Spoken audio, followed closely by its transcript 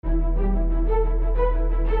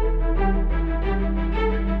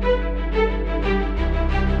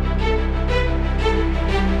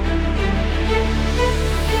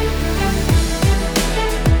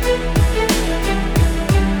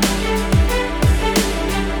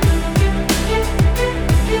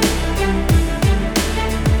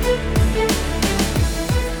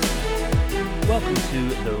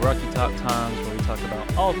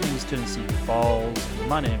Tennessee Falls.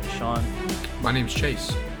 My name is Sean. My name's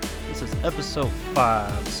Chase. This is episode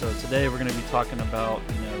 5. So today we're going to be talking about,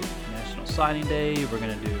 National Signing Day. We're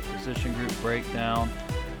going to do a position group breakdown.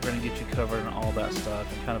 We're going to get you covered on all that stuff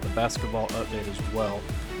and kind of a basketball update as well.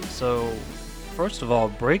 So first of all,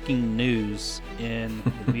 breaking news in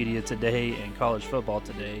the media today and college football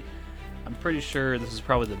today. I'm pretty sure this is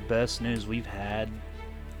probably the best news we've had,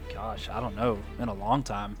 I don't know, in a long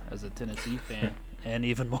time as a Tennessee fan and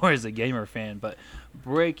even more as a gamer fan. But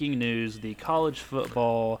breaking news, the college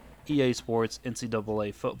football EA Sports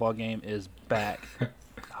NCAA football game is back.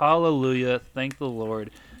 Hallelujah. Thank the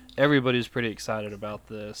Lord. Everybody's pretty excited about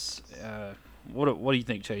this. What do you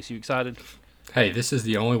think, Chase? You excited? Hey, this is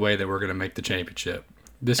the only way that we're going to make the championship.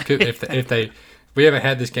 This could, we haven't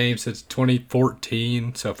had this game since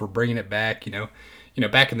 2014. So if we're bringing it back,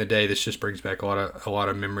 back in the day, this just brings back a lot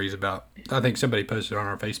of memories about. I think somebody posted on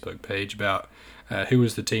our Facebook page about who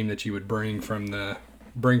was the team that you would bring from the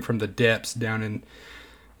depths down in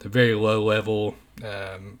the very low level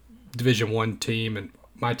Division I team, and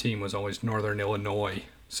my team was always Northern Illinois.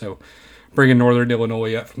 So bringing Northern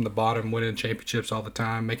Illinois up from the bottom, winning championships all the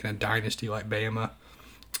time, making a dynasty like Bama.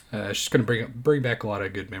 It's just going to bring back a lot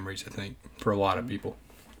of good memories, I think, for a lot of people.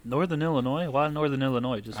 Northern Illinois? Why Northern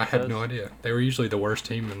Illinois? I have no idea. They were usually the worst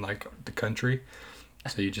team in the country,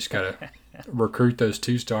 so you just got to recruit those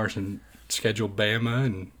 2-stars and schedule Bama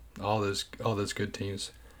and all those good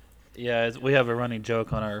teams. Yeah, we have a running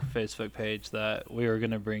joke on our Facebook page that we are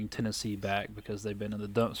going to bring Tennessee back because they've been in the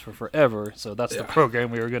dumps for forever. So that's the program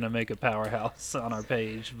we were going to make a powerhouse on our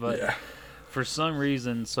page. But for some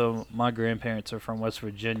reason, so my grandparents are from West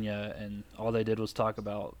Virginia, and all they did was talk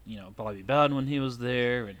about, Bobby Bowden when he was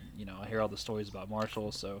there. And, I hear all the stories about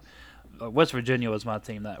Marshall. So West Virginia was my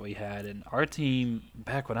team that we had. And our team,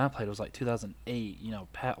 back when I played, was like 2008.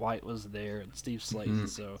 Pat White was there and Steve Slayton. Mm-hmm.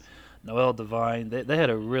 So Noel Devine, they had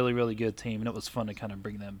a really, really good team, and it was fun to kind of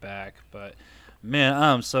bring them back. But, man,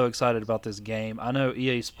 I'm so excited about this game. I know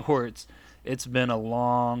EA Sports, it's been a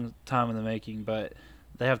long time in the making, but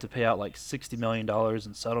they have to pay out like $60 million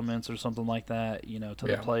in settlements or something like that, to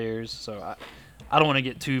the players. So I don't want to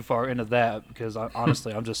get too far into that because,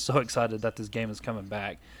 honestly, I'm just so excited that this game is coming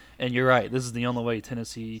back. And you're right, this is the only way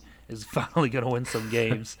Tennessee is finally going to win some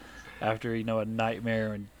games after, a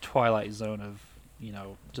nightmare and twilight zone of,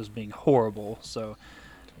 just being horrible. So,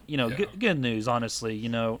 good news, honestly.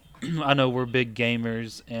 I know we're big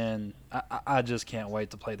gamers, and I just can't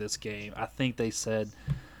wait to play this game. I think they said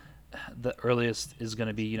the earliest is going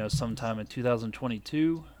to be, sometime in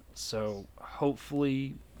 2022. So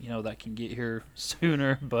hopefully, that can get here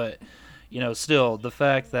sooner. But, still, the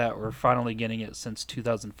fact that we're finally getting it since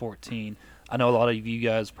 2014, I know a lot of you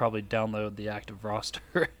guys probably download the active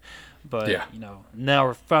roster. But, now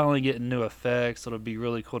we're finally getting new effects. It'll be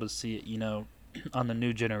really cool to see it, on the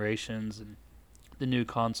new generations and the new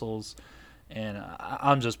consoles. And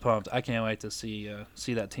I'm just pumped. I can't wait to see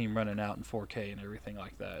that team running out in 4K and everything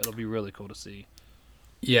like that. It'll be really cool to see.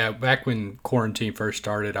 Yeah, back when quarantine first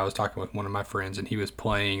started, I was talking with one of my friends, and he was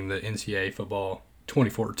playing the NCAA football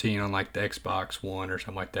 2014 on like the Xbox One or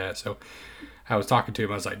something like that. So I was talking to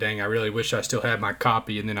him. I was like, dang, I really wish I still had my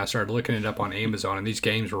copy. And then I started looking it up on Amazon, and these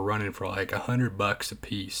games were running for like $100 a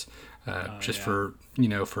piece,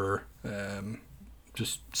 for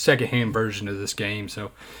just secondhand version of this game.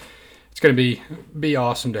 So it's going to be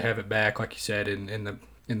awesome to have it back, like you said, in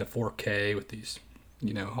the 4K with these,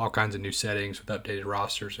 all kinds of new settings with updated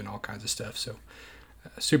rosters and all kinds of stuff. So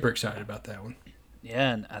super excited about that one.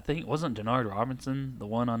 Yeah, and I think, wasn't Denard Robinson the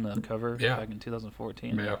one on the cover back in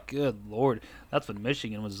 2014? Yeah. Good Lord. That's when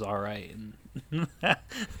Michigan was all right. And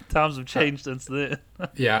times have changed since then.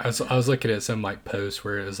 Yeah, I was looking at some posts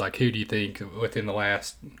where it was like, who do you think within the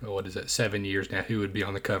last, 7 years now, who would be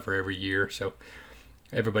on the cover every year? So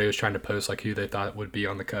everybody was trying to post who they thought would be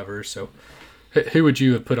on the cover. So who would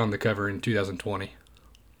you have put on the cover in 2020?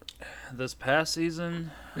 This past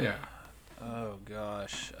season? Yeah. Oh,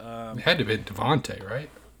 gosh. It had to have been Devontae, right?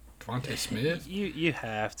 Devontae Smith? You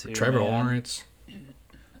have to. Trevor Lawrence?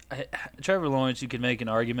 Trevor Lawrence, you could make an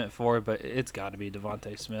argument for it, but it's got to be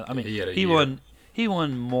Devontae Smith. I mean, he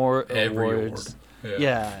won more awards.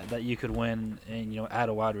 Yeah, that you could win at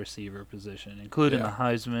a wide receiver position, including the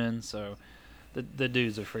Heisman. So the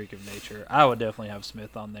dude's a freak of nature. I would definitely have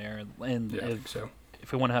Smith on there. And I think so.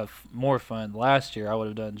 If we want to have more fun, last year I would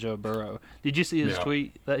have done Joe Burrow. Did you see his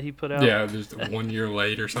tweet that he put out? Yeah, just 1 year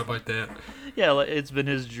late or something like that. Yeah, it's been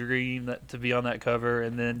his dream to be on that cover,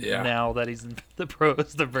 and then now that he's in the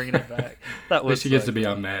pros, they're bringing it back. That was At least he gets to be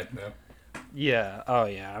on Madden, though. Yeah. Oh,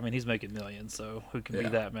 yeah. I mean, he's making millions, so who can be Yeah.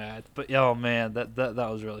 that mad? But oh man, that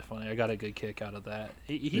was really funny. I got a good kick out of that.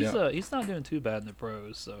 Yeah. He's not doing too bad in the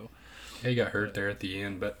pros, so. He got hurt But there at the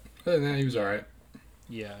end, but other than that, he was all yeah, right.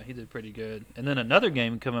 yeah, he did pretty good. And then another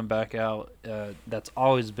game coming back out that's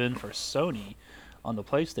always been for Sony on the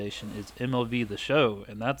PlayStation is MLB The Show,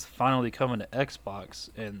 and that's finally coming to Xbox.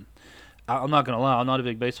 And I'm not gonna lie, I'm not a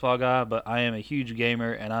big baseball guy, but I am a huge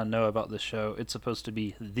gamer, and I know about this show. It's supposed to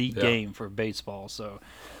be the Yeah. game for baseball. So,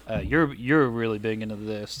 you're really big into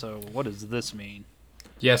this. So, what does this mean?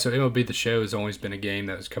 Yeah, so MLB The Show has always been a game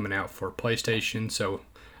that was coming out for PlayStation, so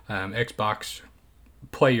Xbox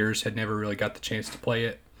players had never really got the chance to play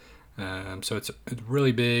it. So it's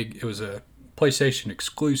really big. It was a PlayStation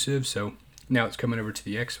exclusive, so now it's coming over to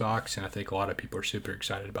the Xbox, and I think a lot of people are super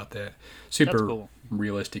excited about that. That's Super cool.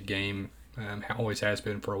 realistic game, always has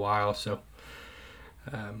been for a while. So,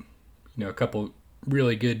 a couple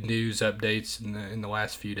really good news updates in the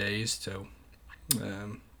last few days. So,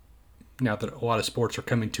 now that a lot of sports are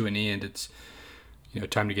coming to an end, it's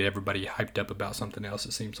time to get everybody hyped up about something else.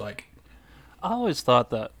 It seems like. I always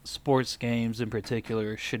thought that sports games in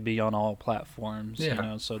particular should be on all platforms.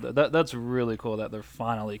 Yeah. So that's really cool that they're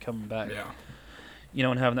finally coming back. Yeah.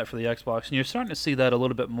 And having that for the Xbox. And you're starting to see that a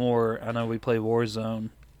little bit more. I know we play Warzone,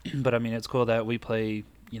 but I mean, it's cool that we play,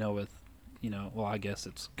 with, well, I guess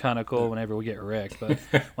it's kind of cool whenever we get wrecked, but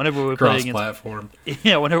whenever we play against, cross-platform.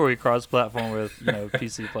 yeah, whenever we cross-platform with,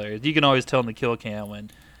 PC players, you can always tell in the kill cam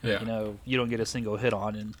when, Yeah. you don't get a single hit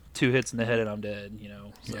on and 2 hits in the head and I'm dead,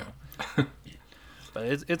 so. Yeah. But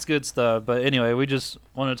it's good stuff. But anyway, we just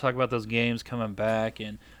wanted to talk about those games coming back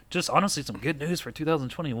and just honestly some good news for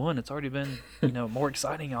 2021. It's already been more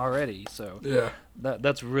exciting already. So Yeah.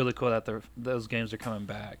 that's really cool that those games are coming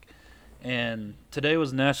back. And today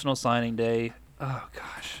was National Signing Day. Oh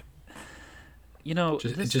gosh,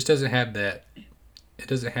 It just doesn't have that. It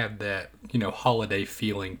doesn't have that holiday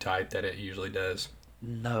feeling type that it usually does.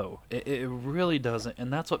 No, it really doesn't,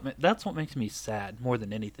 and that's what makes me sad more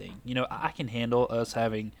than anything. I can handle us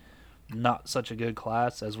having not such a good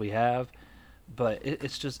class as we have, but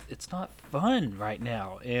it's not fun right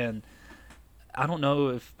now, and I don't know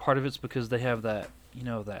if part of it's because they have that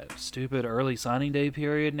that stupid early signing day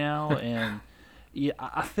period now, and yeah,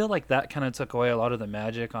 I feel like that kind of took away a lot of the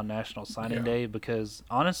magic on National Signing Yeah. Day because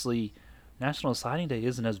honestly, National Signing Day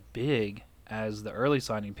isn't as big as the early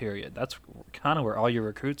signing period. That's kind of where all your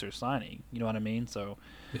recruits are signing. You know what I mean? So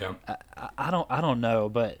Yeah. I don't know,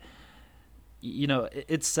 but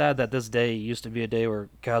it's sad that this day used to be a day where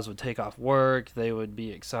guys would take off work, they would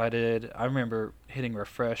be excited. I remember hitting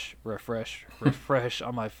refresh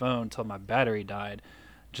on my phone until my battery died,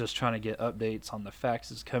 just trying to get updates on the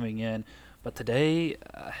faxes coming in. But today,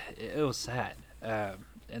 it was sad,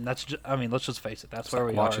 and that's let's just face it, that's It's where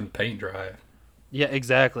like we watching are. paint dry. Yeah,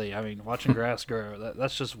 exactly. I mean, watching grass grow.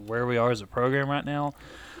 That's just where we are as a program right now.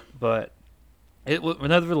 But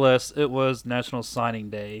nevertheless, it was National Signing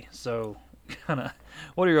Day. So, kind of,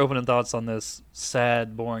 what are your opening thoughts on this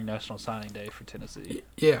sad, boring National Signing Day for Tennessee?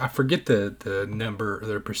 Yeah, I forget the number,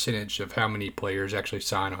 the percentage of how many players actually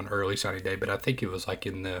sign on early signing day, but I think it was like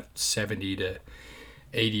in the 70 to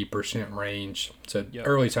 80% range. So Yep.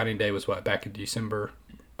 early signing day was back in December,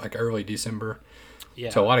 like early December. Yeah.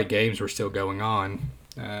 So a lot of games were still going on.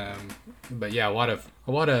 But yeah, a lot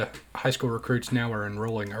of high school recruits now are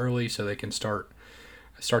enrolling early so they can start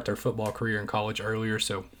their football career in college earlier.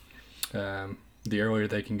 So the earlier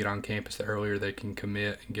they can get on campus, the earlier they can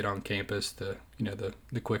commit and get on campus, the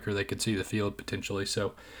quicker they could see the field potentially.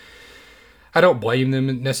 So I don't blame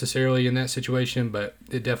them necessarily in that situation, but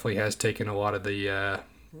it definitely has taken a lot of the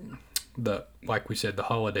like we said, the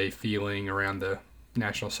holiday feeling around the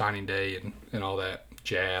National Signing Day and all that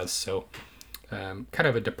jazz. So kind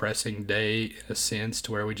of a depressing day in a sense,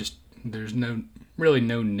 to where there's really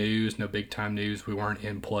no news, no big time news. We weren't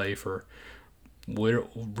in play for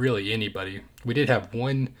really anybody. We did have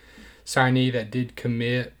one signee that did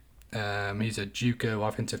commit. He's a JUCO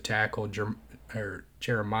offensive tackle,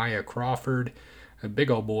 Jeremiah Crawford, a big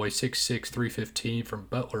old boy, 6'6", 315 from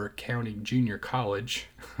Butler County Junior College.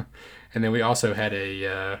 And then we also had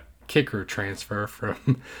a kicker transfer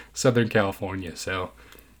from Southern California. So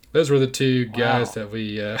those were the two guys that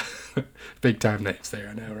we big time names there.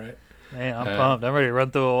 I know, right? Man, I'm pumped. I'm ready to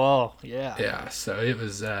run through a wall. Yeah. Yeah. So it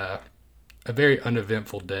was a very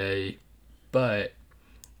uneventful day, but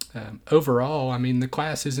overall, I mean, the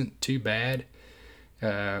class isn't too bad.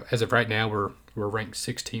 As of right now, we're ranked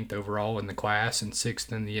 16th overall in the class and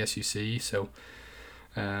 6th in the SEC. So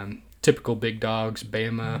typical big dogs: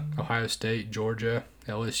 Bama, Ohio State, Georgia,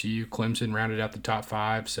 LSU, Clemson rounded out the top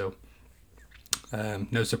 5. So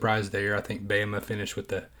No surprise there. I think Bama finished with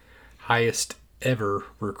the highest ever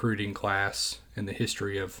recruiting class in the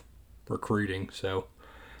history of recruiting. So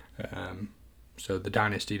the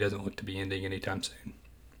dynasty doesn't look to be ending anytime soon.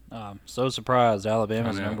 So surprised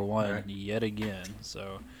Alabama's I know, number one right? yet again.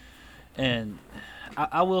 So, and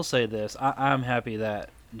I will say this: I'm happy that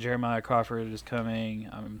Jeremiah Crawford is coming.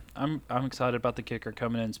 I'm excited about the kicker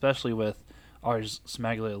coming in, especially with ours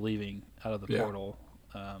Smaglia leaving out of the Yeah. portal.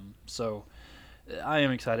 So I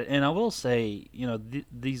am excited, and I will say,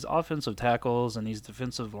 these offensive tackles and these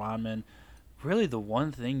defensive linemen, really the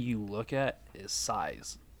one thing you look at is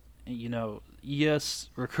size. Yes,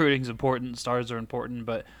 recruiting's important, stars are important,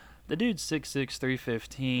 but the dude's 6'6",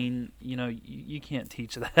 315. You can't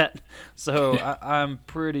teach that. So Yeah. I'm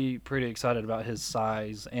pretty excited about his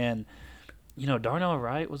size. And Darnell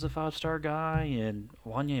Wright was a 5-star guy, and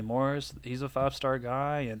Wanye Morris, he's a 5-star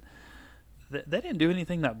guy, and they didn't do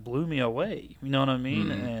anything that blew me away. You know what I mean?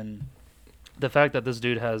 Mm-hmm. And the fact that this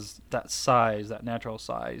dude has that size, that natural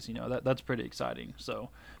size, that's pretty exciting. So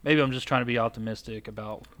maybe I'm just trying to be optimistic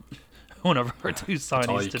about one of our two That's all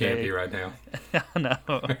signees you can be today. right now. I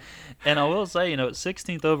know. And I will say,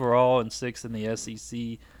 16th overall and 6th in the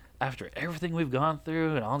SEC. After everything we've gone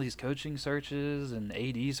through and all these coaching searches and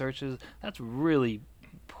AD searches, that's really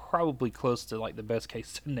probably close to like the best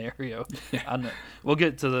case scenario. Yeah. I know. We'll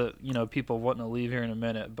get to the people wanting to leave here in a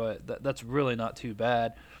minute, but that's really not too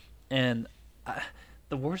bad. And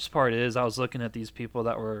the worst part is I was looking at these people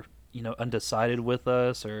that were undecided with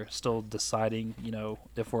us or still deciding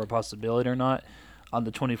if we're a possibility or not on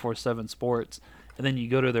the 24/7 Sports, and then you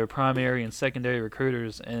go to their primary and secondary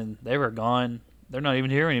recruiters and they were gone. They're not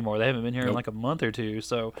even here anymore. They haven't been here in Nope. like a month or two.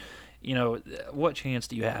 So what chance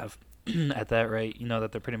do you have at that rate,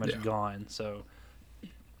 that they're pretty much Yeah. gone. So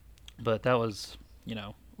but that was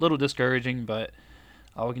a little discouraging, but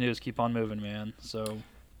all we can do is keep on moving, man. So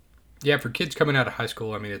Yeah, for kids coming out of high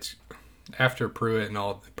school, I mean, it's after Pruitt and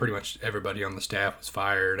all, pretty much everybody on the staff was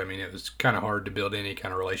fired. I mean, it was kind of hard to build any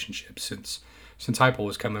kind of relationship since Heupel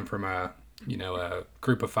was coming from a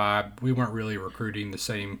group of five. We weren't really recruiting the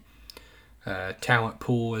same talent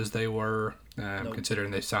pool as they were, nope. considering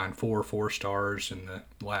they signed 4 4-stars in the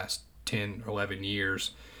last 10 or 11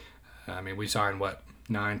 years. I mean, we signed,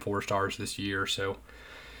 9 4-stars this year. So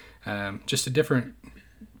just a different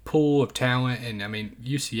pool of talent. And, I mean,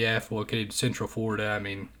 UCF, located Central Florida, I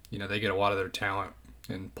mean, they get a lot of their talent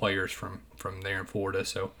and players from there in Florida.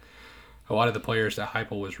 So a lot of the players that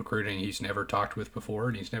Heupel was recruiting, he's never talked with before,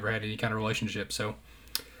 and he's never had any kind of relationship. So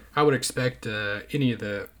I would expect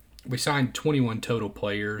we signed 21 total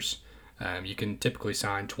players. You can typically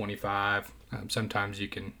sign 25. Sometimes you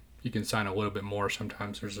can sign a little bit more.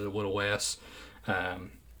 Sometimes there's a little less.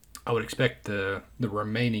 I would expect the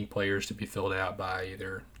remaining players to be filled out by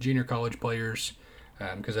either junior college players,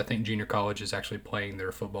 because I think junior college is actually playing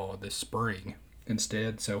their football this spring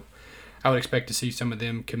instead. So I would expect to see some of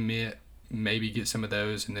them commit, maybe get some of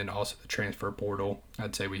those, and then also the transfer portal.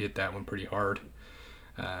 I'd say we hit that one pretty hard.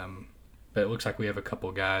 But it looks like we have a couple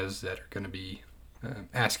of guys that are going to be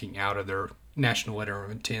asking out of their national letter of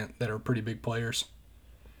intent that are pretty big players.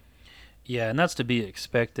 Yeah, and that's to be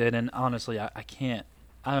expected. And honestly, I can't.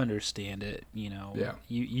 I understand it. Yeah.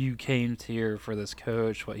 You came here for this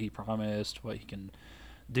coach, what he promised, what he can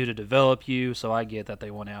do to develop you. So I get that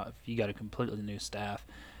they want out if you got a completely new staff.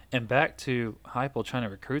 And back to Heupel trying to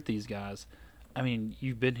recruit these guys. I mean,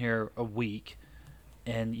 you've been here a week,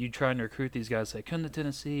 and you trying to recruit these guys. Say, come to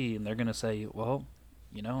Tennessee, and they're going to say, well,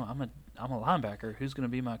 I'm a linebacker. Who's going to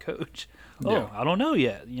be my coach? Yeah. Oh, I don't know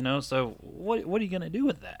yet. So what are you going to do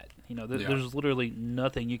with that? There's literally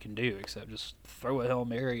nothing you can do except just throw a Hail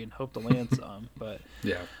Mary and hope to land some. But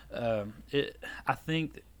Yeah. I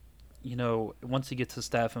think, once he gets his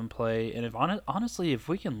staff in play, and honestly, if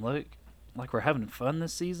we can look like we're having fun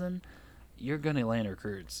this season, you're going to land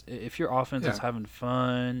recruits. If your offense is having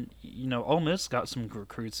fun, Ole Miss got some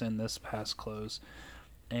recruits in this past close,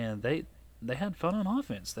 and they had fun on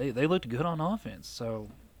offense. They looked good on offense. So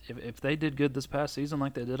if they did good this past season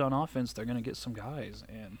like they did on offense, they're going to get some guys.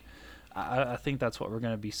 And I think that's what we're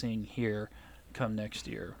going to be seeing here come next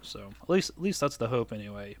year. So at least that's the hope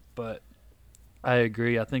anyway. But I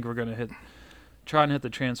agree. I think we're going to try and hit the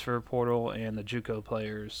transfer portal, and the JUCO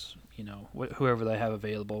players, whoever they have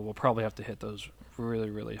available, will probably have to hit those really,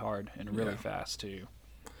 really hard and really fast too.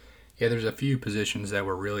 Yeah, there's a few positions that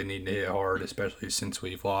we're really needing to hit hard, especially since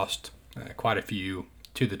we've lost quite a few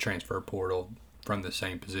to the transfer portal from the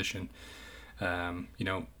same position.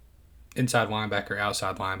 Inside linebacker,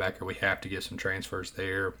 outside linebacker, we have to get some transfers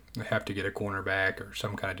there. We have to get a cornerback or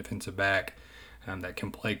some kind of defensive back that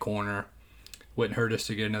can play corner. Wouldn't hurt us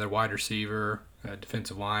to get another wide receiver.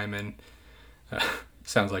 defensive lineman.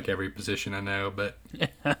 Sounds like every position I know, but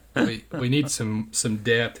we need some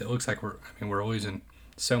depth. It looks like we're losing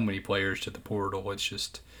so many players to the portal. It's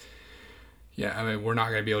just, yeah, I mean, we're not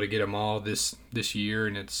going to be able to get them all this year,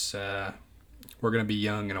 and it's we're going to be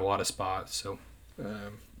young in a lot of spots. So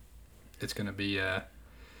it's going to be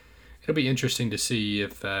it'll be interesting to see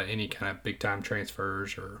if any kind of big time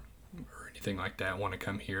transfers or anything like that want to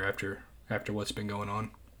come here after what's been going on.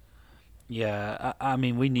 Yeah, I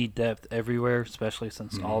mean, we need depth everywhere, especially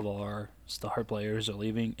since all of our star players are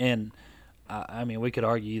leaving. And, I mean, we could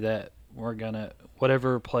argue that we're going to,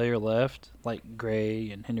 whatever player left, like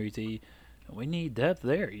Gray and Henry T, we need depth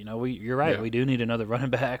there. You're right. Yeah. We do need another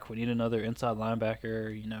running back. We need another inside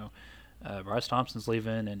linebacker. Bryce Thompson's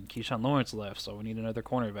leaving and Keyshawn Lawrence left, so we need another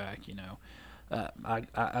cornerback.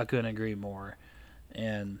 I couldn't agree more.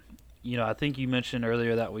 And I think you mentioned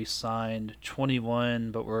earlier that we signed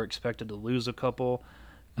 21, but we're expected to lose a couple.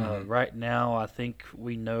 Right now, I think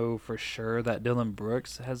we know for sure that Dylan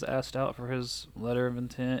Brooks has asked out for his letter of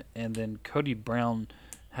intent, and then Cody Brown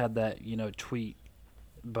had that tweet,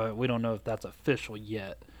 but we don't know if that's official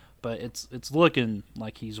yet. But it's looking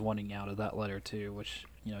like he's wanting out of that letter too, which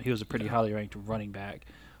he was a pretty highly ranked running back,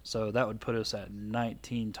 so that would put us at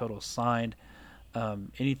 19 total signed.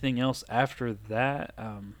 Anything else after that?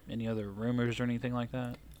 Any other rumors or anything like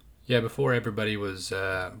that? Yeah, before everybody was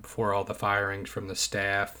before all the firings from the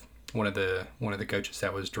staff, one of the coaches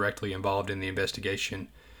that was directly involved in the investigation,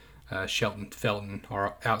 Shelton Felton,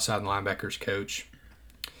 our outside linebackers coach,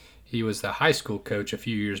 he was the high school coach a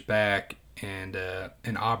few years back, and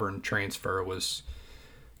an Auburn transfer was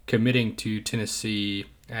committing to Tennessee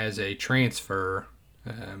as a transfer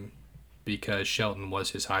because Shelton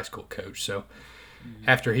was his high school coach. So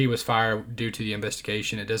after he was fired due to the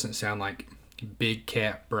investigation, it doesn't sound like Big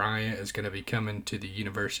Cat Bryant is going to be coming to the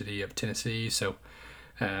University of Tennessee. So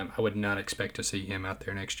I would not expect to see him out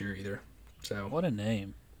there next year either. So what a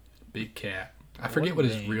name, Big Cat. I forget what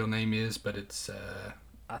his real name is, but it's.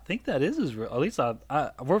 I think that is his real. At least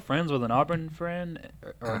we're friends with an Auburn friend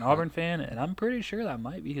or an Auburn fan, and I'm pretty sure that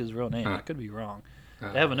might be his real name. I could be wrong.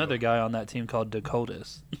 They have another guy on that team called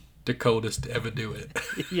Dakotas. Dakotas to ever do it.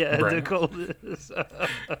 Yeah, Dakotas.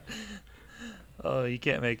 Oh, you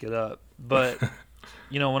can't make it up. But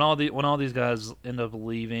when all these guys end up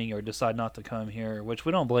leaving or decide not to come here, which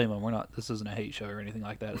we don't blame them. We're not. This isn't a hate show or anything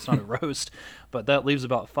like that. It's not a roast. But that leaves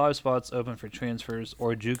about 5 spots open for transfers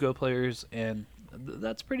or JUCO players, and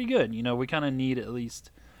that's pretty good. We kind of need at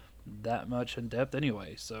least that much in depth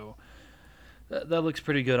anyway. So that looks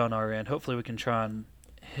pretty good on our end. Hopefully we can try and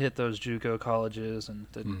hit those JUCO colleges and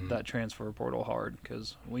that transfer portal hard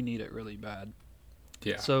because we need it really bad.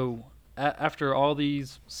 Yeah. So after all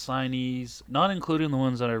these signees, not including the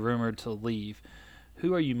ones that are rumored to leave,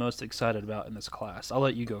 who are you most excited about in this class? I'll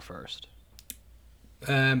let you go first.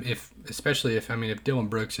 If Dylan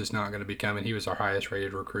Brooks is not going to be coming, he was our highest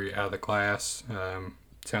rated recruit out of the class.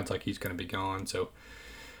 Sounds like he's going to be gone, so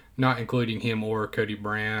not including him or Cody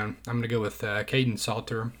Brown. I'm going to go with Caden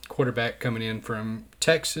Salter, quarterback coming in from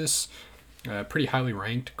Texas, pretty highly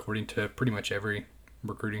ranked according to pretty much every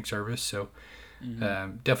recruiting service. So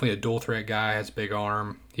definitely a dual threat guy, has a big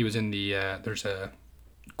arm. He was in the there's a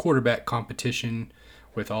quarterback competition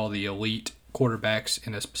with all the elite quarterbacks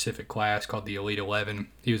in a specific class called the Elite 11.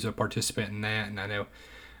 He was a participant in that, and I know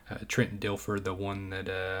Trenton Dilford, the one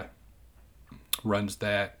that runs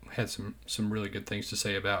that, had some really good things to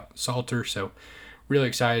say about Salter. So really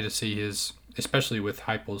excited to see his, especially with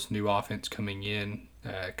Heupel's new offense coming in,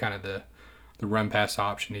 kind of the run pass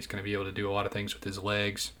option. He's going to be able to do a lot of things with his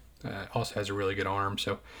legs. Also has a really good arm.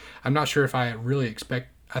 So I'm not sure if I really expect.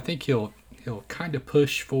 I think he'll kind of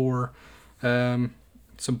push for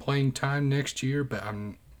some playing time next year, but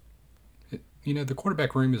the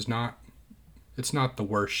quarterback room is not the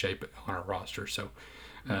worst shape on our roster. So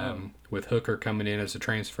with Hooker coming in as a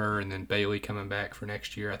transfer and then Bailey coming back for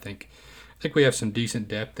next year, I think we have some decent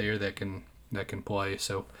depth there that can play.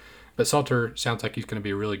 So, but Salter sounds like he's going to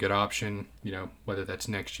be a really good option. Whether that's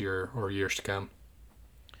next year or years to come.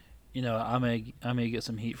 I may get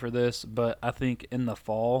some heat for this, but I think in the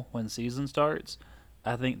fall when season starts,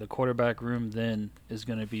 I think the quarterback room then is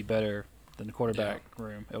going to be better than the quarterback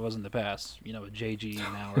room it was in the past, with JG,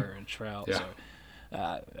 Maurer, and Trout. Yeah.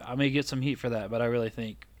 So I may get some heat for that, but I really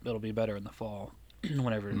think it'll be better in the fall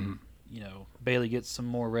whenever, Bailey gets some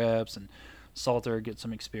more reps and Salter gets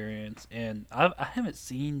some experience. And I haven't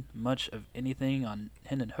seen much of anything on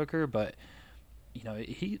Hendon Hooker, but,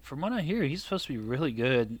 he, from what I hear, he's supposed to be really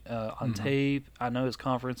good on tape. I know his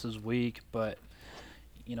conference is weak, but,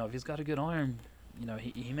 if he's got a good arm,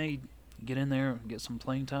 he may get in there and get some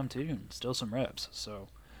playing time too, and steal some reps. So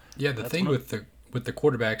Yeah, the thing with the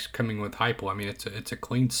quarterbacks coming with Heupel, I mean, it's a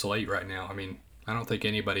clean slate right now. I mean, I don't think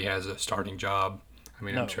anybody has a starting job. I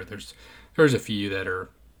mean, I'm sure there's a few that are,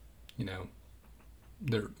 you know,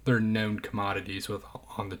 they're known commodities with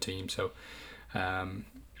on the team. So,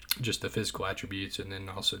 just the physical attributes, and then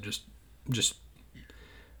also just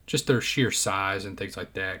their sheer size and things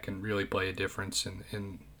like that can really play a difference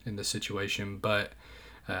in the situation. But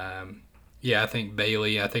yeah, I think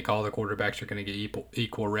Bailey. I think all the quarterbacks are going to get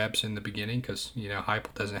equal reps in the beginning because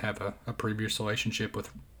Heupel doesn't have a previous relationship with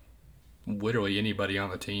literally anybody on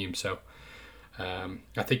the team. So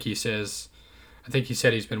I think he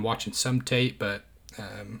said he's been watching some tape, but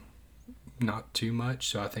not too much.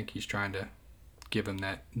 So I think he's trying to give him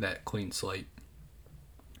that clean slate.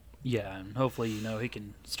 Yeah, and hopefully, he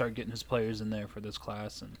can start getting his players in there for this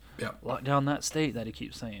class and Yep. lock down that state that he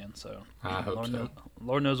keeps saying. So I hope so.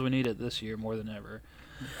 Lord knows we need it this year more than ever.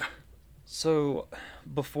 Yeah. So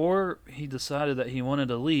before he decided that he wanted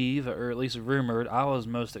to leave, or at least rumored, I was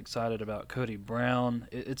most excited about Cody Brown.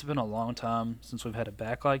 It's been a long time since we've had a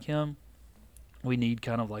back like him. We need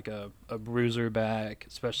kind of like a bruiser back,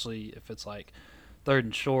 especially if it's like third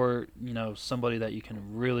and short, somebody that you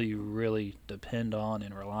can really, really depend on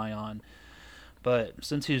and rely on. But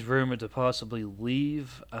since he's rumored to possibly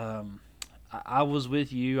leave, I was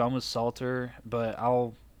with you. I'm with Salter, but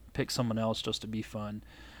I'll pick someone else just to be fun.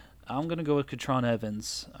 I'm going to go with Katron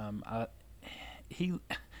Evans.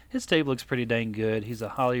 His tape looks pretty dang good. He's a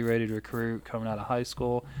highly rated recruit coming out of high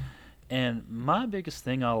school. And my biggest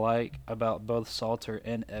thing I like about both Salter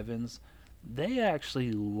and Evans, they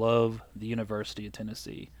actually love the University of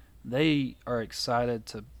Tennessee. They are excited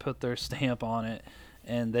to put their stamp on it,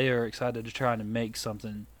 and they are excited to try to make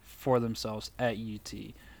something for themselves at UT.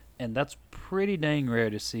 And that's pretty dang rare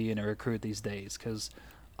to see in a recruit these days because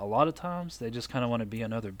a lot of times they just kind of want to be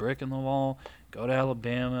another brick in the wall, go to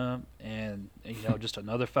Alabama, and just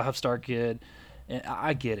another 5-star kid. And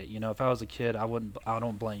I get it. If I was a kid, I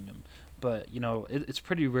don't blame him. But it's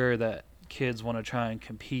pretty rare that kids want to try and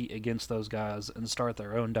compete against those guys and start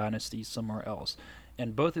their own dynasty somewhere else.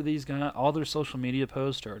 And both of these guys, all their social media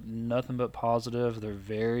posts are nothing but positive. They're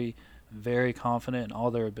very, very confident in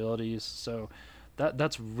all their abilities. So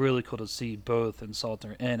that's really cool to see both in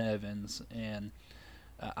Salter and Evans. And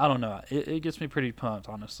I don't know. It gets me pretty pumped,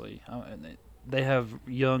 honestly. They have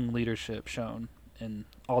young leadership shown in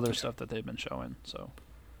all their stuff that they've been showing. So.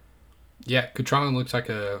 Yeah, Katron looks like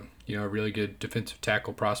a really good defensive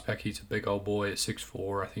tackle prospect. He's a big old boy at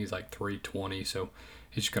 6'4". I think he's like 320. So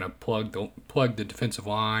he's just gonna plug the defensive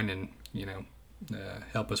line and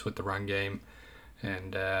help us with the run game.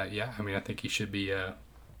 And I mean I think he should be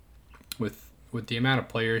with the amount of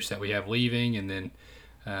players that we have leaving, and then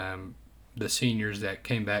the seniors that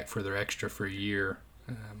came back for their extra for a year.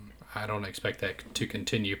 I don't expect that to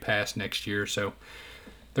continue past next year. So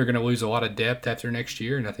they're going to lose a lot of depth after next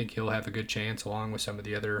year, and I think he'll have a good chance, along with some of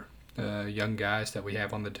the other young guys that we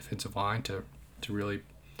have on the defensive line, to really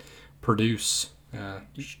produce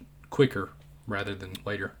quicker rather than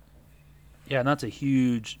later. Yeah, and that's a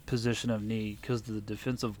huge position of need because the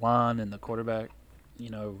defensive line and the quarterback,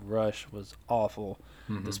 rush was awful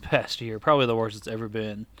this past year. Probably the worst it's ever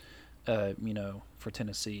been, for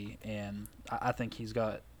Tennessee. And I think he's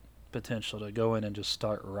got potential to go in and just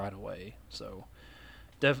start right away. So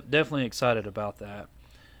definitely excited about that.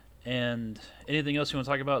 And anything else you want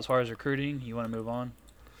to talk about as far as recruiting? You want to move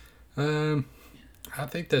on? I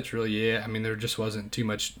think that's really it. I mean, there just wasn't too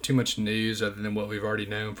much news other than what we've already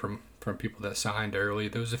known from people that signed early.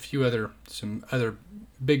 There was some other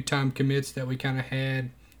big time commits that we kind of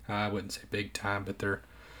had. I wouldn't say big time, but they're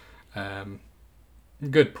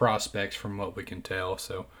good prospects from what we can tell.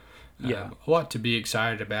 So a lot to be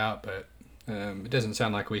excited about, but it doesn't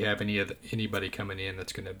sound like we have anybody coming in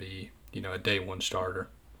that's going to be a day one starter.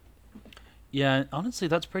 Yeah, honestly,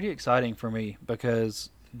 that's pretty exciting for me because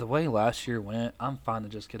the way last year went, I'm fine to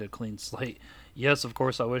just get a clean slate. Yes, of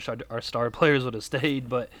course, I wish our star players would have stayed,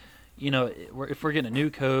 but if we're getting a new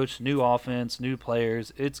coach, new offense, new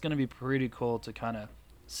players, it's going to be pretty cool to kind of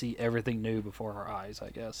see everything new before our eyes, I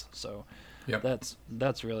guess. So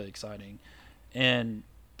that's really exciting. And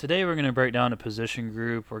today we're going to break down a position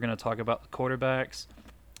group. We're going to talk about the quarterbacks.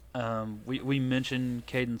 We mentioned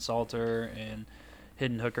Caden Salter and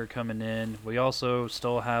Hidden Hooker coming in. We also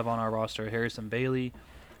still have on our roster Harrison Bailey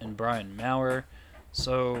and Brian Maurer.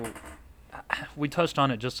 So we touched on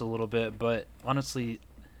it just a little bit, but honestly,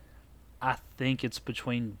 I think it's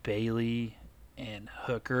between Bailey and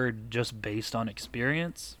Hooker just based on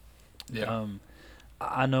experience. Yeah.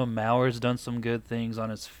 I know Maurer's done some good things on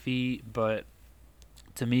his feet, but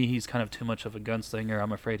To me, he's kind of too much of a gunslinger.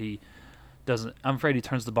 I'm afraid he doesn't. I'm afraid he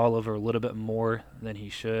turns the ball over a little bit more than he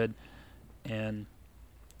should. And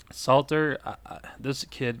Salter, this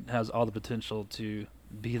kid has all the potential to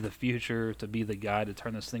be the future, to be the guy to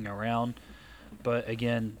turn this thing around. But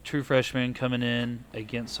again, true freshman coming in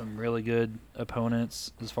against some really good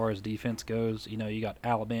opponents as far as defense goes. You know, you got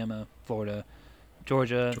Alabama, Florida,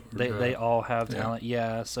 Georgia. They all have talent.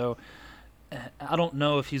 Yeah, so I don't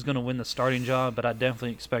know if he's going to win the starting job, but I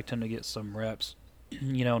definitely expect him to get some reps,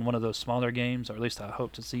 you know, in one of those smaller games, or at least I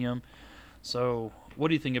hope to see him. So what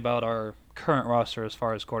do you think about our current roster as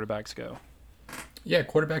far as quarterbacks go? Yeah,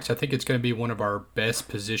 quarterbacks, I think it's going to be one of our best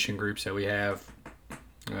position groups that we have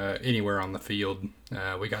anywhere on the field.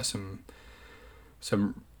 We got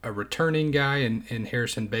a returning guy in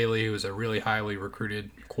Harrison Bailey, who was a really highly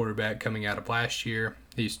recruited quarterback coming out of last year.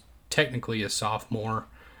 He's technically a sophomore,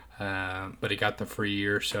 but he got the free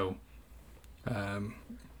year, so I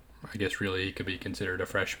guess really he could be considered a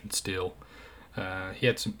freshman still. He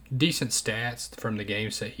had some decent stats from the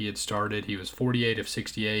games that he had started. He was 48 of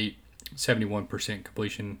 68, 71%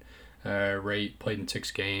 completion rate, played in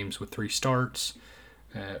 6 games with 3 starts,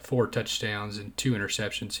 4 touchdowns and 2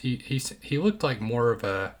 interceptions. He looked like more of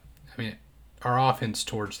a, I mean, our offense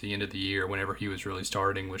towards the end of the year, whenever he was really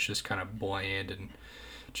starting, was just kind of bland and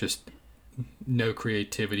just no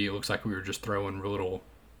creativity. It looks like we were just throwing little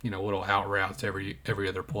out routes every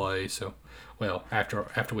other play. So, well,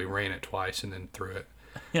 after we ran it twice and then threw it.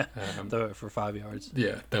 Yeah, throw it for 5 yards.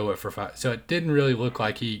 Yeah, throw it for 5. So it didn't really look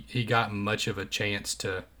like he got much of a chance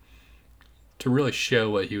to really show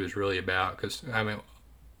what he was really about. Because, I mean,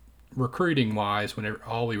 recruiting wise, whenever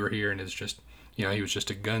all we were hearing is just, you know, he was just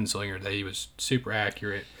a gunslinger, that he was super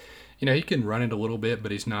accurate. You know, he can run it a little bit,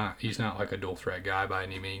 but he's not like a dual threat guy by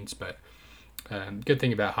any means. But good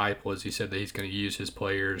thing about Heupel is he said that he's going to use his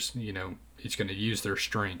players. You know, he's going to use their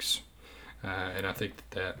strengths, and I think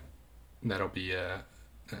that'll be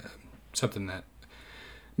something that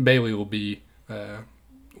Bailey will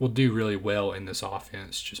do really well in this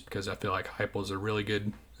offense. Just because I feel like Heupel is a really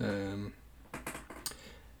good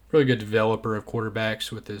developer of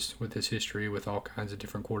quarterbacks with his history with all kinds of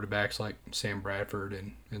different quarterbacks like Sam Bradford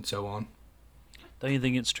and so on. Don't you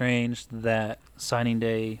think it's strange that signing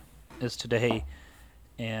day is today,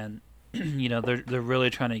 and you know they're really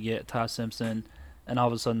trying to get Ty Simpson, and all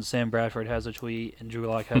of a sudden Sam Bradford has a tweet and Drew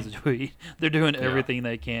Lock has a tweet. They're doing everything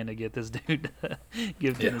they can to get this dude to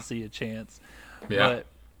give Tennessee a chance. Yeah.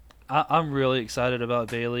 But I'm really excited about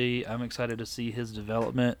Bailey. I'm excited to see his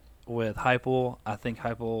development with Heupel. I think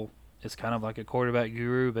Heupel is kind of like a quarterback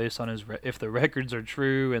guru based on if the records are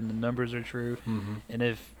true and the numbers are true, and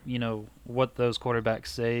if you know what those quarterbacks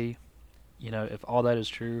say, you know, if all that is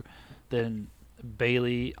true, then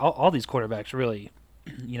Bailey, all these quarterbacks really,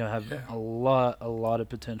 you know, have a lot of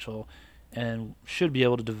potential and should be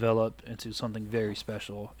able to develop into something very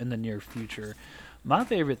special in the near future. My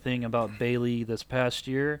favorite thing about Bailey this past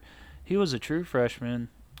year, he was a true freshman,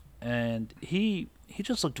 and he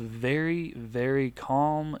just looked very, very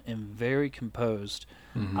calm and very composed.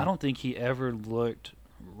 I don't think he ever looked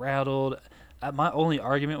rattled. My only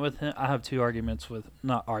argument with him, I have 2 arguments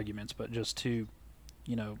not arguments, but just 2,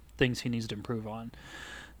 you know, things he needs to improve on.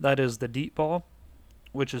 That is the deep ball,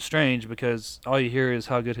 which is strange because all you hear is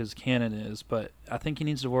how good his cannon is, but I think he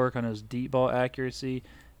needs to work on his deep ball accuracy,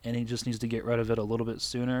 and he just needs to get rid of it a little bit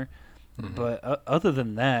sooner. But other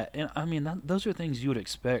than that, and I mean, those are things you would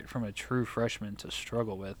expect from a true freshman to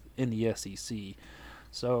struggle with in the SEC.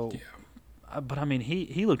 So, but I mean,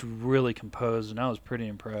 he looked really composed, and I was pretty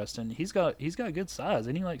impressed. And he's got good size.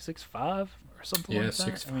 Isn't he like 6'5" or something like that?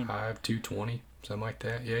 Yeah, 6'5", 220, something like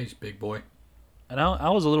that. Yeah, he's a big boy. And I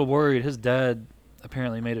was a little worried. His dad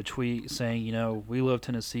apparently made a tweet saying, you know, we love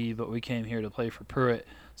Tennessee, but we came here to play for Pruitt.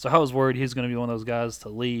 So I was worried he's going to be one of those guys to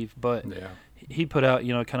leave, but he put out,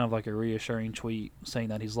 you know, kind of like a reassuring tweet saying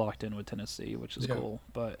that he's locked in with Tennessee, which is cool.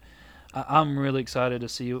 But I'm really excited to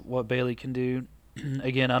see what Bailey can do.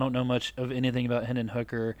 Again, I don't know much of anything about Hendon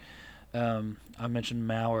Hooker. I mentioned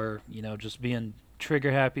Maurer, you know, just being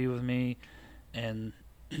trigger happy with me. And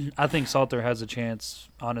I think Salter has a chance,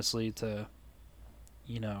 honestly, to,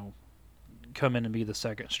 you know, come in and be the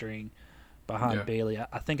second string behind Bailey.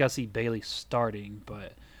 I think I see Bailey starting,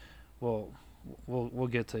 but we'll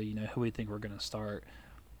get to, you know, who we think we're going to start.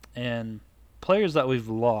 And players that we've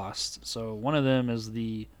lost. So one of them is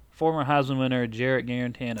the former Heisman winner Jarrett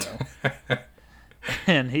Garantano.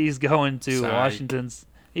 And he's going to Washington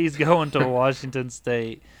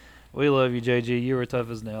State. We love you, JG. You were tough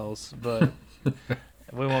as nails, but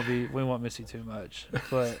We won't miss you too much.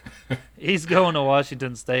 But he's going to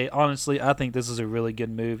Washington State. Honestly, I think this is a really good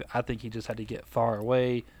move. I think he just had to get far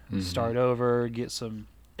away, start over, get some.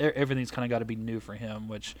 Everything's kind of got to be new for him,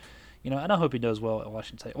 which, and I hope he does well at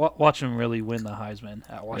Washington State. Watch him really win the Heisman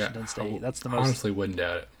at Washington State. That's the most. Honestly, wouldn't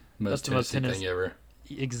doubt it. Most Tennessee thing ever.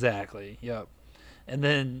 Exactly. Yep. And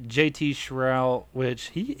then J.T. Shrout,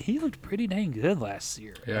 which he looked pretty dang good last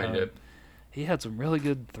year. Yeah, he did. He had some really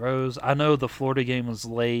good throws. I know the Florida game was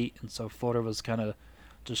late, and so Florida was kind of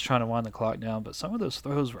just trying to wind the clock down, but some of those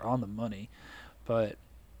throws were on the money. But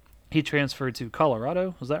he transferred to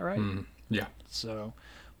Colorado. Was that right? Yeah. So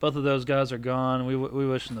both of those guys are gone. We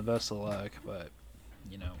wish them the best of luck, but,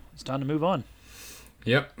 it's time to move on.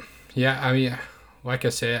 Yep. Yeah, I mean, like I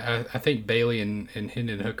said, I think Bailey and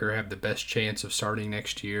Hendon Hooker have the best chance of starting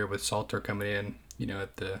next year with Salter coming in.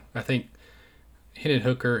 I think Hendon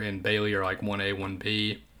Hooker and Bailey are like 1A,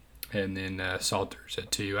 1B, and then Salter's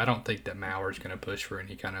at 2. I don't think that Mauer's going to push for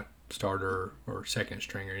any kind of starter or second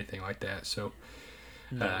string or anything like that. So,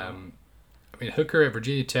 No. I mean, Hooker at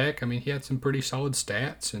Virginia Tech, I mean, he had some pretty solid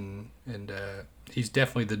stats, and he's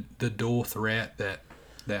definitely the dual threat that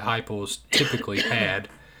Heupel's typically had.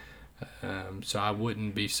 So I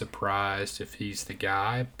wouldn't be surprised if he's the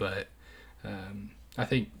guy, but I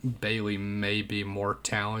think Bailey may be more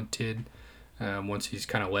talented once he's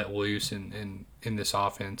kind of let loose in this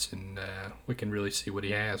offense, and we can really see what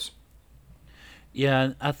he has.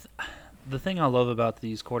 Yeah, the thing I love about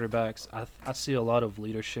these quarterbacks, I see a lot of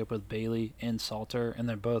leadership with Bailey and Salter, and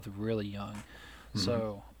they're both really young.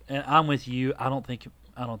 So, and I'm with you. I don't think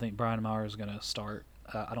Brian Maurer is going to start.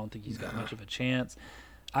 I don't think he's got much of a chance.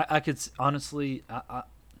 I could honestly,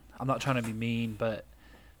 I'm not trying to be mean, but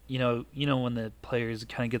you know when the players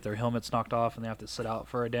kind of get their helmets knocked off and they have to sit out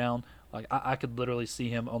for a down, like I could literally see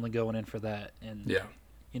him only going in for that, and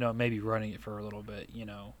maybe running it for a little bit,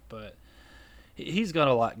 but he's got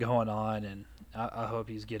a lot going on, and I hope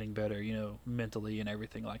he's getting better, mentally and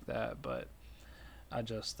everything like that. But I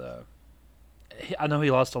just I know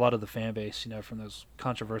he lost a lot of the fan base, from those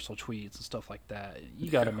controversial tweets and stuff like that. You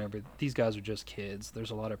got to remember, these guys are just kids. There's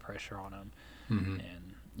a lot of pressure on them.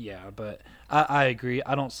 And, but I agree.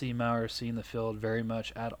 I don't see Maurer seeing the field very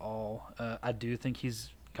much at all. I do think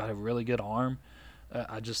he's got a really good arm.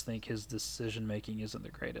 I just think his decision-making isn't the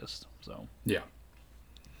greatest. So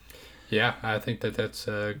Yeah, I think that's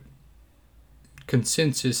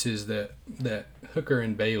consensus is that Hooker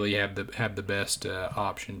and Bailey have the best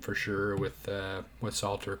option for sure, with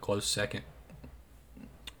Salter a close second.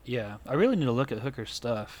 Yeah, I really need to look at Hooker's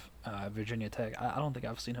stuff. Virginia Tech. I don't think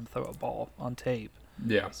I've seen him throw a ball on tape.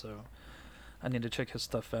 Yeah. So I need to check his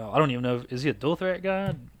stuff out. I don't even know. Is he a dual threat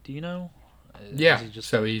guy? Do you know? Yeah.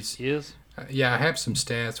 He is. Yeah, I have some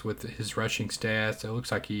stats with his rushing stats. It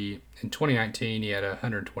looks like in 2019 he had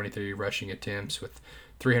 123 rushing attempts with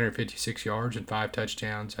 356 yards and 5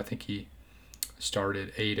 touchdowns. I think he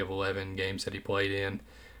started 8 of 11 games that he played in.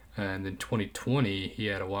 And then 2020 he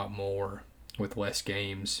had a lot more with less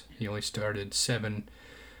games. He only started seven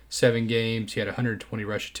games. He had 120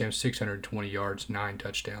 rush attempts, 620 yards, 9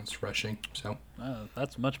 touchdowns rushing. So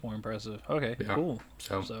that's much more impressive. Okay, yeah. Cool.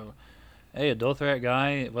 So hey, a dual threat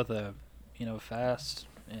guy with a fast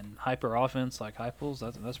and hyper offense like Heupel's,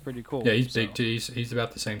 that's pretty cool. Yeah, he's big too. He's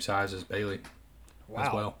about the same size as Bailey. Wow.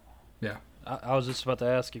 As well. Yeah. I was just about to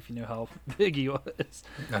ask if you knew how big he was.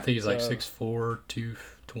 I think he's like 6'4",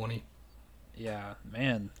 220. Yeah,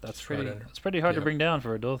 man, that's pretty hard to bring down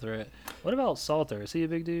for a dual threat. What about Salter? Is he a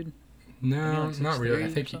big dude? No, not really. I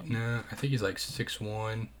think he's like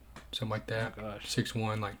 6'1", something like that. Oh, gosh.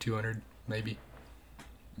 6'1", like 200 maybe.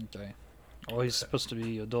 Okay. Well, he's supposed to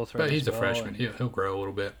be a dual threat. But he's a freshman. He'll grow a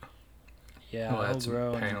little bit. Yeah, he'll add some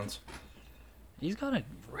grow pounds. He's got a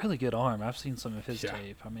really good arm. I've seen some of his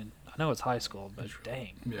tape. I mean, I know it's high school, but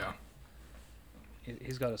dang. Yeah.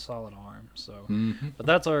 He's got a solid arm. So, But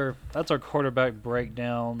that's our quarterback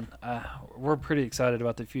breakdown. We're pretty excited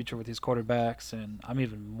about the future with these quarterbacks, and I'm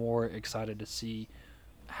even more excited to see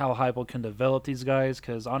how Heupel can develop these guys.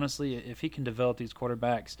 Because honestly, if he can develop these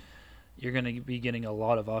quarterbacks, you're going to be getting a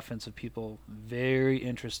lot of offensive people very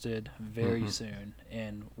interested very soon,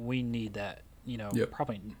 and we need that.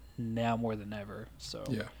 Probably now more than ever. So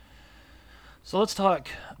So let's talk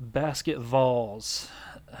BasketVols.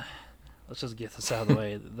 Let's just get this out of the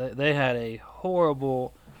way. They had a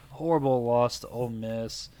horrible loss to Ole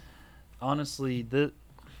Miss. Honestly, this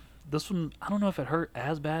one, I don't know if it hurt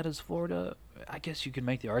as bad as Florida. I guess you could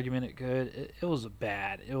make the argument it could. It was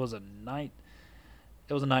bad. It was a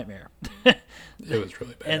nightmare. It was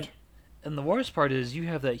really bad. And the worst part is you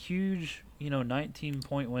have that huge,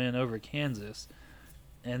 19-point win over Kansas.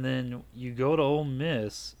 and then you go to Ole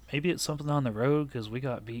Miss. Maybe it's something on the road because we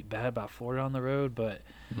got beat bad by Florida on the road, but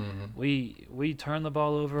we turned the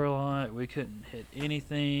ball over a lot. We couldn't hit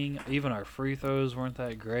anything. Even our free throws weren't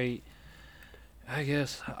that great. I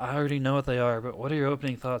guess I already know what they are, but what are your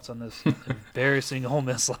opening thoughts on this embarrassing Ole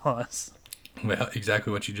Miss loss? Well,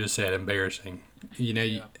 exactly what you just said. Embarrassing.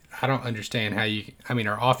 Yeah. I don't understand how you. I mean,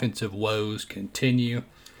 our offensive woes continue.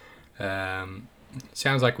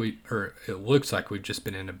 Sounds like or it looks like we've just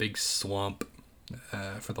been in a big slump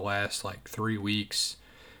for the last like 3 weeks,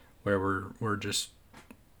 where we're just.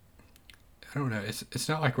 I don't know. It's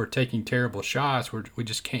not like we're taking terrible shots. We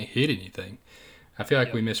just can't hit anything. I feel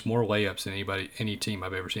like we missed more layups than any team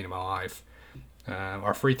I've ever seen in my life.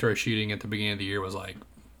 Our free throw shooting at the beginning of the year was like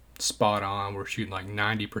spot on. We're shooting like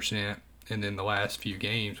 90%, and then the last few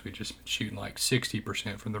games we just been shooting like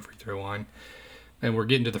 60% from the free throw line, and we're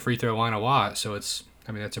getting to the free throw line a lot. So that's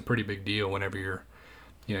a pretty big deal whenever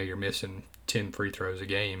you're missing 10 free throws a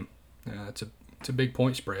game. It's a big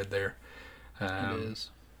point spread there. It is.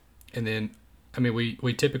 And then,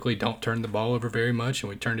 we typically don't turn the ball over very much, and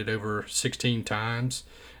we turned it over 16 times,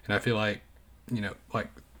 and I feel like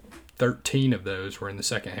 13 of those were in the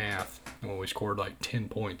second half when we scored like 10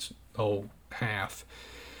 points the whole half.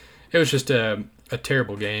 It was just a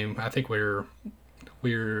terrible game. I think we're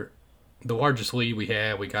the largest lead we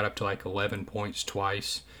had. We got up to like 11 points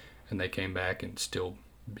twice, and they came back and still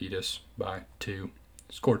beat us by 2.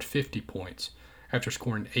 Scored 50 points after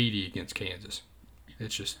scoring 80 against Kansas.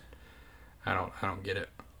 It's just I don't get it.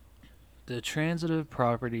 The transitive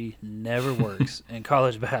property never works in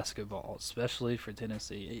college basketball, especially for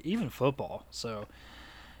Tennessee, even football. So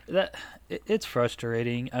it's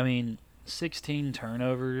frustrating. I mean, 16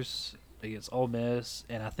 turnovers against Ole Miss,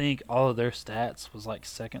 and I think all of their stats was like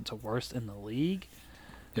second to worst in the league.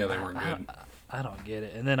 Yeah, they weren't good. I don't get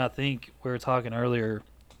it. And then I think we were talking earlier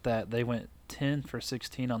that they went 10 for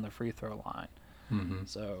 16 on the free throw line. Mm-hmm.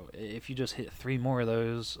 So if you just hit 3 more of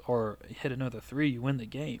those or hit another 3, you win the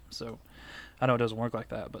game. So I know it doesn't work like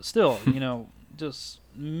that, but still, just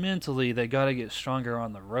mentally they got to get stronger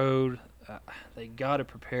on the road. They got to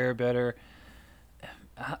prepare better.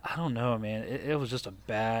 I don't know, man. It was just a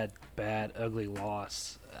bad, ugly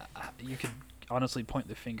loss. You could honestly point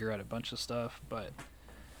the finger at a bunch of stuff, but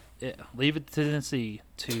leave it to Tennessee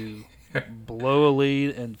to blow a lead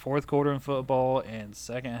in fourth quarter in football and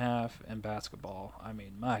second half in basketball. I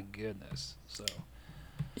mean, my goodness. So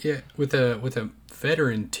yeah, with a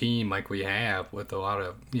veteran team like we have, with a lot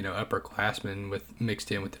of upperclassmen with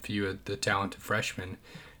mixed in with a few of the talented freshmen,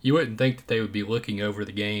 you wouldn't think that they would be looking over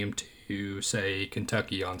the game to say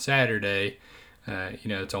Kentucky on Saturday.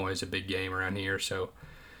 It's always a big game around here, so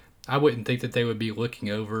I wouldn't think that they would be looking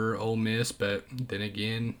over Ole Miss. But then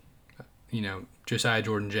again, Josiah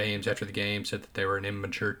Jordan-James after the game said that they were an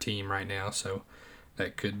immature team right now, so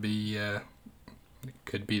that could be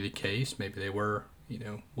the case. Maybe they were,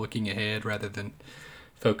 looking ahead rather than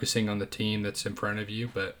focusing on the team that's in front of you.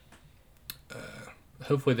 But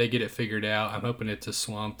hopefully they get it figured out. I'm hoping it's a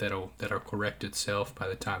slump that'll correct itself by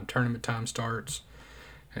the time tournament time starts,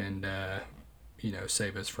 and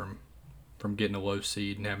save us from getting a low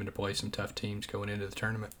seed and having to play some tough teams going into the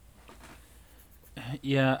tournament.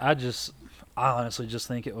 yeah, I honestly just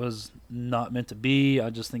think it was not meant to be. I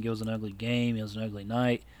just think it was an ugly game. It was an ugly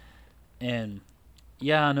night. And,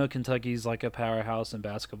 yeah, I know Kentucky's like a powerhouse in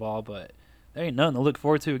basketball, but there ain't nothing to look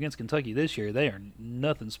forward to against Kentucky this year. They are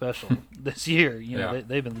nothing special this year.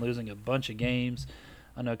 They've been losing a bunch of games.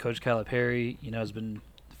 I know Coach Calipari, has been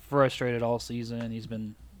frustrated all season. He's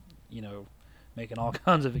been, making all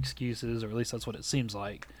kinds of excuses, or at least that's what it seems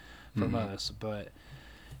like from us. But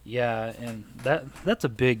yeah, and that's a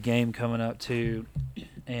big game coming up too,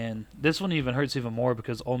 and this one even hurts even more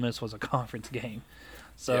because Ole Miss was a conference game,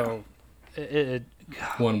 so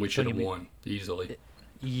one we should have won easily.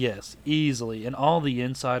 Yes, easily, and all the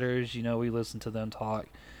insiders, we listen to them talk,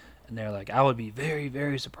 and they're like, I would be very,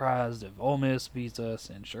 very surprised if Ole Miss beats us,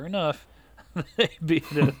 and sure enough, they beat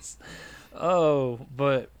us. Oh,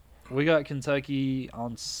 but we got Kentucky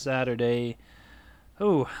on Saturday.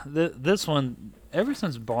 Oh, this one, ever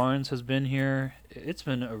since Barnes has been here, it's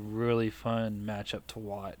been a really fun matchup to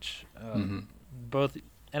watch. Both,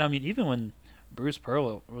 and I mean, even when Bruce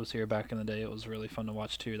Pearl was here back in the day, it was really fun to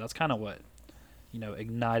watch too. That's kind of what,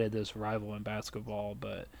 ignited this rival in basketball.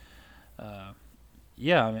 But,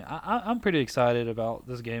 yeah, I mean, I'm pretty excited about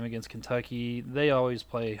this game against Kentucky. They always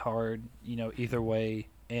play hard, either way.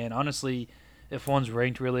 And honestly, if one's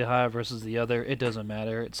ranked really high versus the other, it doesn't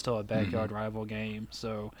matter. It's still a backyard rival game.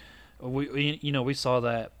 So we saw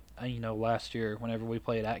that last year whenever we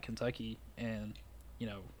played at Kentucky, and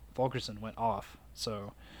Fulkerson went off.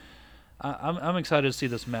 So I'm excited to see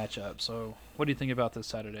this matchup. So what do you think about this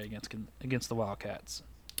Saturday against the Wildcats?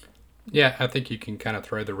 Yeah, I think you can kind of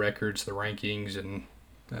throw the records, the rankings, and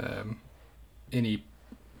any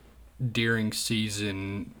during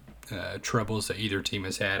season troubles that either team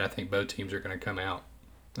has had. I think both teams are going to come out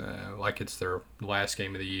like it's their last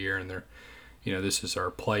game of the year, and they're, this is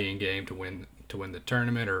our playing game to win the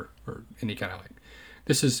tournament or any kind of like.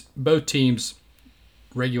 This is both teams'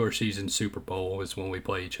 regular season Super Bowl is when we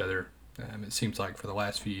play each other. It seems like for the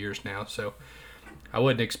last few years now. So I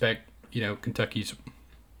wouldn't expect Kentucky's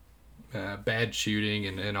bad shooting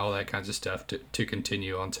and all that kinds of stuff to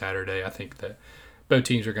continue on Saturday. I think that both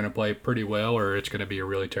teams are going to play pretty well, or it's going to be a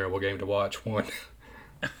really terrible game to watch. One.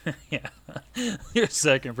 Yeah. Your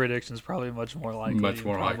second prediction is probably much more likely. Much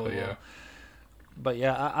more likely, yeah. But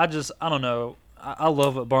yeah, I don't know. I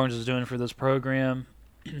love what Barnes is doing for this program,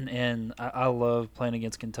 and I love playing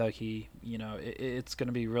against Kentucky. It's going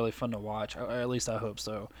to be really fun to watch, or at least I hope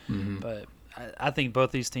so. Mm-hmm. But I think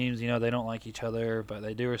both these teams, they don't like each other, but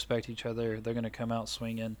they do respect each other. They're going to come out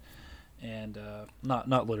swinging, and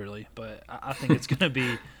not literally, but I think it's going to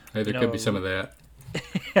be. Hey, there could be some of that.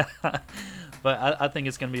 Yeah. But I think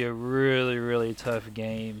it's going to be a really, really tough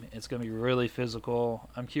game. It's going to be really physical.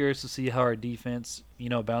 I'm curious to see how our defense,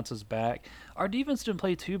 bounces back. Our defense didn't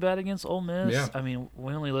play too bad against Ole Miss. Yeah. I mean,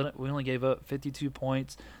 we only gave up 52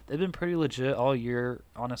 points. They've been pretty legit all year,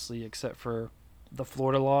 honestly, except for the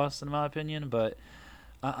Florida loss, in my opinion. But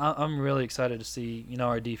I'm really excited to see,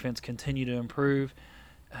 our defense continue to improve.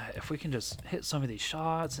 If we can just hit some of these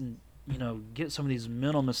shots and, get some of these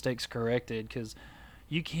mental mistakes corrected, because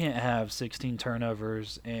you can't have 16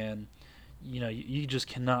 turnovers and, you just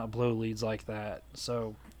cannot blow leads like that.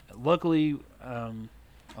 So, luckily, I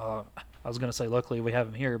was going to say luckily we have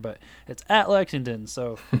them here, but it's at Lexington.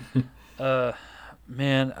 So,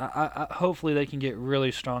 man, I hopefully they can get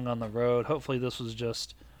really strong on the road. Hopefully this was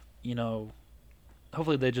just,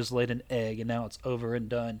 hopefully they just laid an egg and now it's over and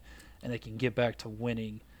done and they can get back to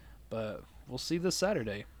winning. But we'll see this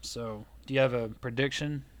Saturday. So, do you have a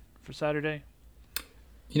prediction for Saturday?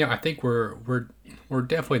 I think we're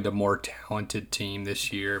definitely the more talented team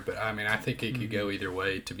this year, but I mean I think it could go either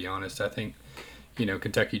way. To be honest, I think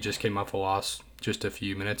Kentucky just came off a loss just a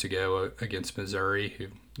few minutes ago against Missouri, who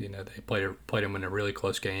they played them in a really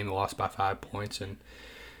close game. They lost by 5 points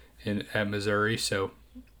at Missouri, so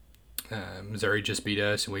Missouri just beat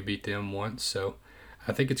us and we beat them once. So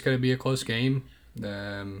I think it's going to be a close game.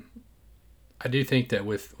 I do think that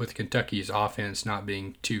with Kentucky's offense not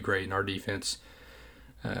being too great and our defense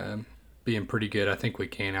being pretty good, I think we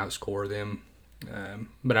can outscore them.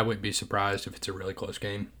 But I wouldn't be surprised if it's a really close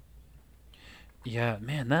game. Yeah,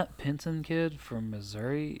 man, that Pinson kid from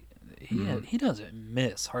Missouri, he doesn't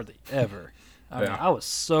miss hardly ever. I mean, I was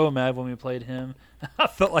so mad when we played him. I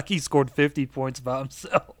felt like he scored 50 points by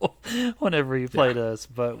himself whenever he played us.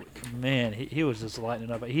 But, man, he was just lighting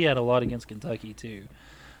it up. He had a lot against Kentucky, too.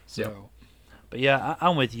 So, But, yeah,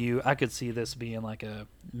 I'm with you. I could see this being like a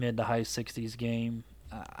mid to high 60s game.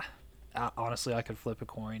 Honestly, I could flip a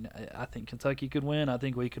coin. I think Kentucky could win. I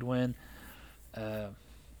think we could win.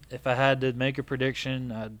 If I had to make a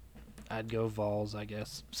prediction, I'd go Vols, I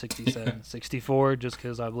guess, 67, 64, just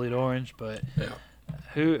because I bleed orange. But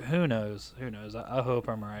who knows? Who knows? I hope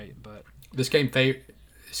I'm right. But this game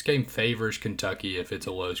favors Kentucky if it's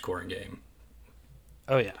a low-scoring game.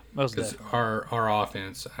 Oh yeah, most definitely. Because our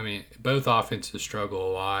offense, I mean, both offenses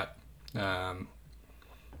struggle a lot.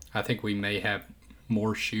 I think we may have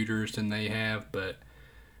more shooters than they have, but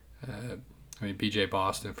I mean, B.J.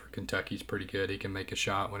 Boston for Kentucky's pretty good. He can make a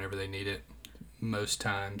shot whenever they need it most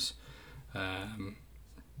times. And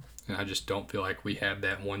I just don't feel like we have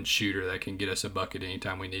that one shooter that can get us a bucket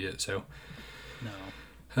anytime we need it. So,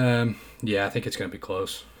 no. Yeah, I think it's going to be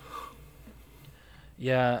close.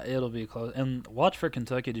 Yeah, it'll be close. And watch for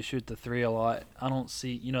Kentucky to shoot the three a lot. I don't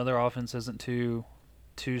see, their offense isn't too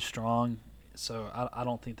strong, so I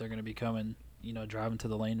don't think they're going to be coming, driving to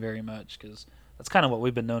the lane very much, because that's kind of what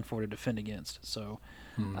we've been known for to defend against. So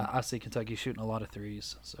I see Kentucky shooting a lot of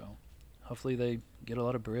threes. So hopefully they get a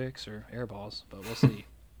lot of bricks or air balls, but we'll see.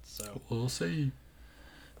 So we'll see.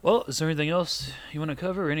 Well, is there anything else you want to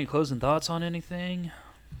cover? Any closing thoughts on anything?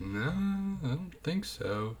 No, I don't think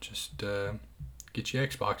so. Just get your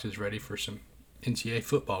Xboxes ready for some NCAA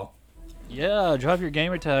football. Yeah, drop your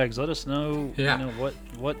gamer tags. Let us know, Yeah.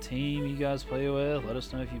 what team you guys play with. Let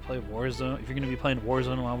us know if you play Warzone. If you're going to be playing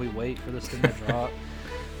Warzone while we wait for this thing to drop.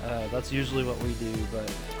 That's usually what we do.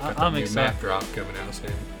 But I'm excited. Map drop coming out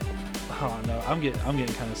soon. Oh no, I'm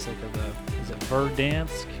getting kind of sick of the. Is it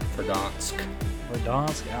Verdansk? Verdansk.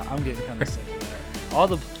 Verdansk. I'm getting kind of sick of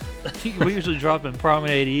that. we usually drop in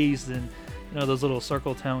Promenade East and those little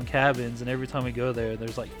circle town cabins, and every time we go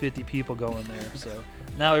there's like 50 people going there. So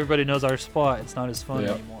now everybody knows our spot. It's not as fun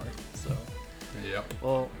anymore. So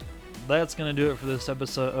well, that's going to do it for this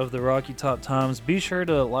episode of the Rocky Top Times. Be sure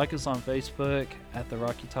to like us on Facebook at the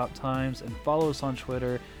Rocky Top Times and follow us on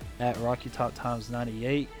Twitter at Rocky Top Times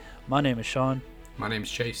 98. My name is Sean. My name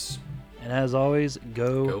is Chase. And as always,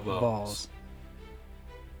 go Vols.